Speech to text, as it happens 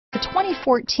The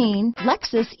 2014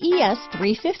 Lexus ES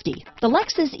 350. The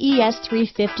Lexus ES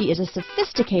 350 is a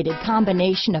sophisticated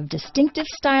combination of distinctive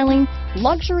styling,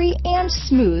 luxury, and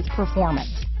smooth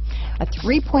performance. A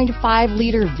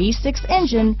 3.5-liter V6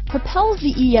 engine propels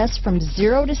the ES from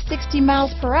 0 to 60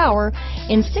 miles per hour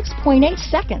in 6.8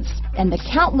 seconds, and the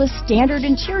countless standard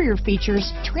interior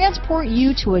features transport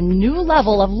you to a new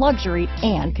level of luxury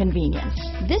and convenience.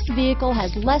 This vehicle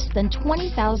has less than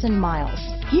 20,000 miles.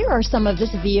 Here are some of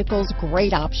this vehicle's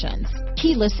great options: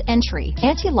 keyless entry,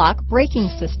 anti-lock braking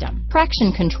system,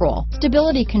 traction control,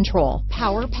 stability control,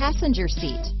 power passenger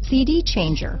seat, CD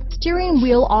changer, steering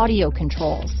wheel audio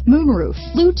controls, moonroof,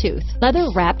 Bluetooth,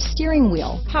 leather-wrapped steering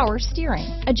wheel, power steering,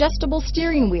 adjustable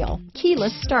steering wheel,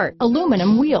 keyless start,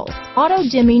 aluminum wheels,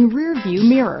 auto-dimming rear-view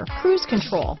mirror, cruise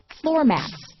control, floor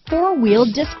mats, four-wheel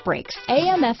disc brakes,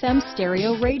 AM/FM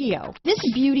stereo radio. This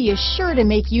beauty is sure to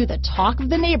make you the talk of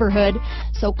the neighborhood,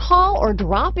 so call or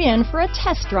drop in for a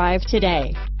test drive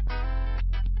today.